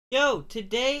Yo,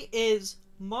 today is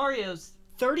Mario's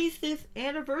 35th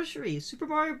anniversary. Super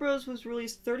Mario Bros. Was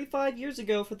released 35 years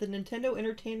ago for the Nintendo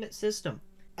Entertainment System.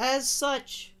 As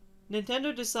such,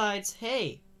 Nintendo decides,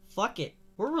 hey, fuck it,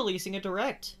 we're releasing a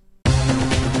Direct.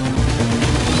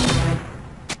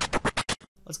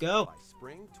 Let's go. By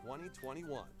spring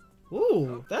 2021.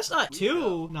 Ooh, that's not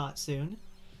too not soon.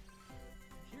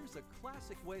 Here's a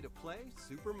classic way to play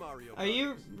Super Mario Bros. Are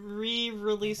you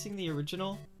re-releasing the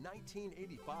original?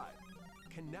 1985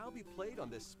 can now be played on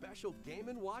this special Game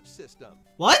 & Watch system.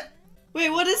 What? Wait,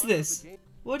 what is this?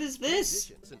 What is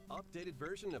this? It's an updated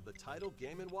version of the title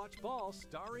Game & Watch Ball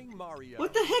starring Mario.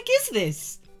 What the heck is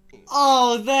this?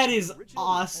 Oh, that is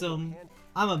awesome.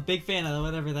 I'm a big fan of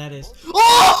whatever that is.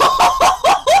 Oh!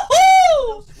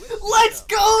 Let's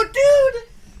go, dude!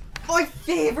 My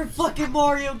favorite fucking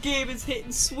Mario game is Hit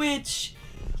and Switch.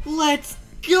 Let's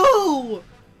go!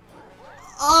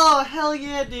 Oh, hell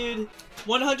yeah, dude.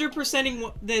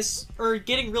 100%ing this, or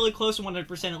getting really close to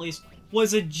 100% at least,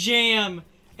 was a jam.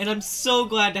 And I'm so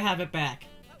glad to have it back.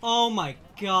 Oh my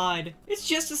god. It's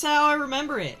just as how I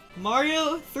remember it.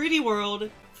 Mario 3D World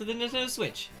for the Nintendo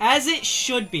Switch. As it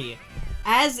should be.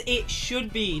 As it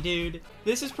should be, dude.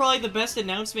 This is probably the best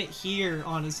announcement here,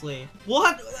 honestly.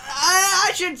 What?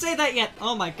 I shouldn't say that yet.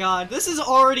 Oh my god. This is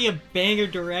already a banger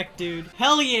Direct, dude.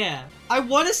 Hell yeah. I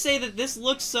want to say that this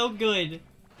looks so good,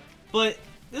 but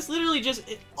this literally just...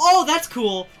 Oh, that's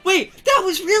cool. Wait, that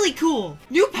was really cool.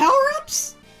 New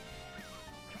power-ups?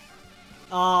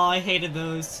 Oh, I hated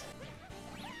those.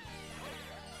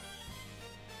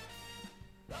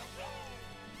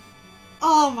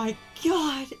 Oh my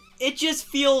god. It just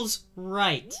feels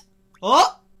right.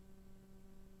 Oh!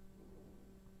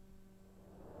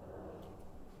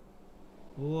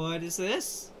 What is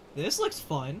this? This looks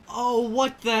fun. Oh,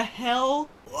 what the hell?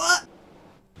 What?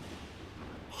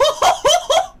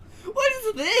 What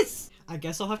is this? I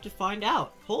guess I'll have to find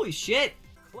out. Holy shit.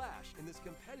 Clash in this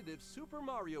competitive Super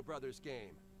Mario Brothers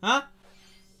game. Huh?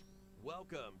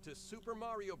 Welcome to Super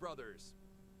Mario Brothers.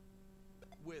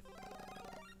 With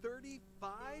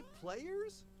 35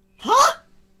 players? Huh?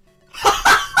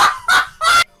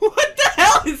 What the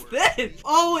hell is this?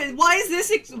 Oh, why is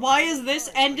this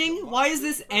ending? Why is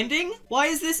this ending? Why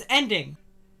is this ending?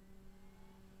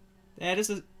 That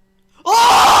is a...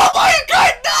 Oh my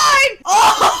god, 9!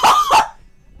 Oh!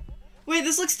 Wait,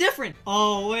 this looks different.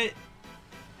 Oh, wait.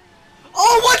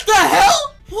 Oh, what the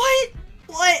hell? What?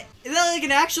 What? Is that like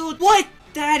an actual... What?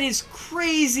 That is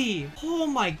crazy. Oh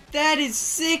my... That is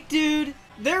sick, dude.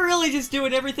 They're really just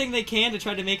doing everything they can to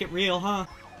try to make it real, huh?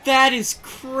 That is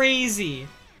crazy.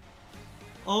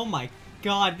 Oh my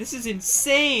god, this is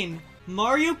insane.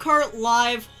 Mario Kart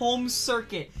Live Home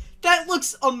Circuit. That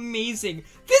looks amazing.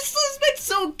 This has been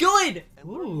so good.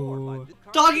 Ooh.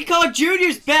 Donkey Kong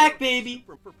Jr.'s back, baby.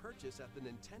 For purchase at the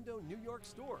Nintendo New York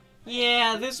store.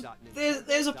 Yeah,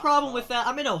 there's a problem with that.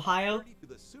 I'm in Ohio.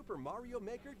 Super Mario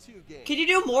Maker 2 game. Can you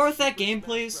do more with that game,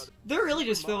 please? They're really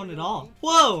just filling it all.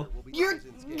 Whoa! You're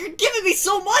giving me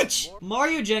so much!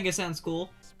 Mario Jenga sounds cool.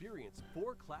 Experience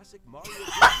 4 classic Mario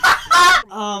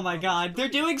Oh my god, they're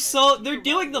doing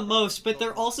the most, but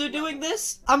they're also doing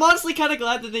this? I'm honestly kind of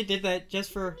glad that they did that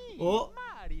just for... Oh.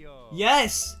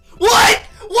 Yes! What?!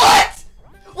 What?!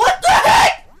 What the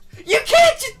heck?! You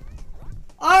can't just...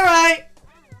 Alright.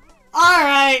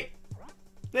 Alright.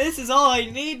 This is all I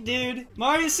need, dude.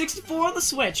 Mario 64 on the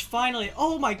Switch, finally.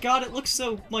 Oh my god, it looks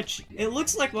so much... It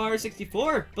looks like Mario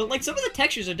 64, but like some of the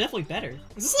textures are definitely better.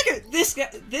 Is this like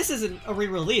a... This isn't a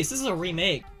re-release, this is a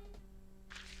remake.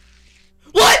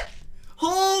 What?!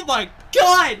 Oh my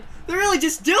god! They're really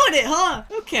just doing it, huh?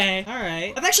 Okay,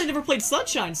 alright. I've actually never played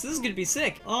Sunshine, so this is gonna be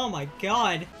sick. Oh my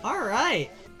god.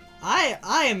 Alright. I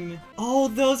am... Oh,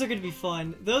 those are gonna be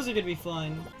fun. Those are gonna be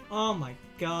fun. Oh my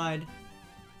god.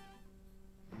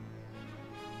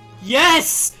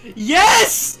 Yes!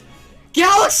 Yes!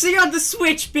 Galaxy on the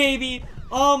Switch, baby!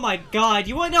 Oh my god.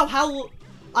 You wanna know how...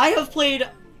 I have played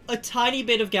a tiny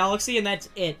bit of Galaxy, and that's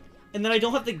it. And then I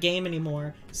don't have the game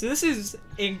anymore. So this is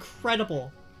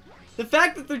incredible. The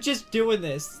fact that they're just doing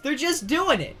this. They're just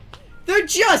doing it. They're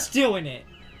just doing it.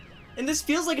 And this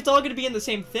feels like it's all gonna be in the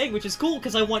same thing, which is cool,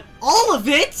 because I want all of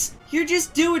it! You're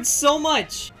just doing so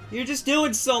much. You're just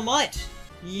doing so much.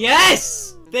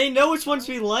 Yes! They know which ones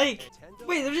we like.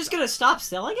 Wait, they're just gonna stop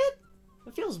selling it?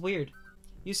 That feels weird.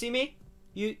 You see me?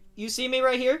 You see me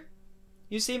right here?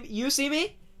 You see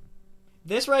me?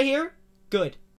 This right here? Good.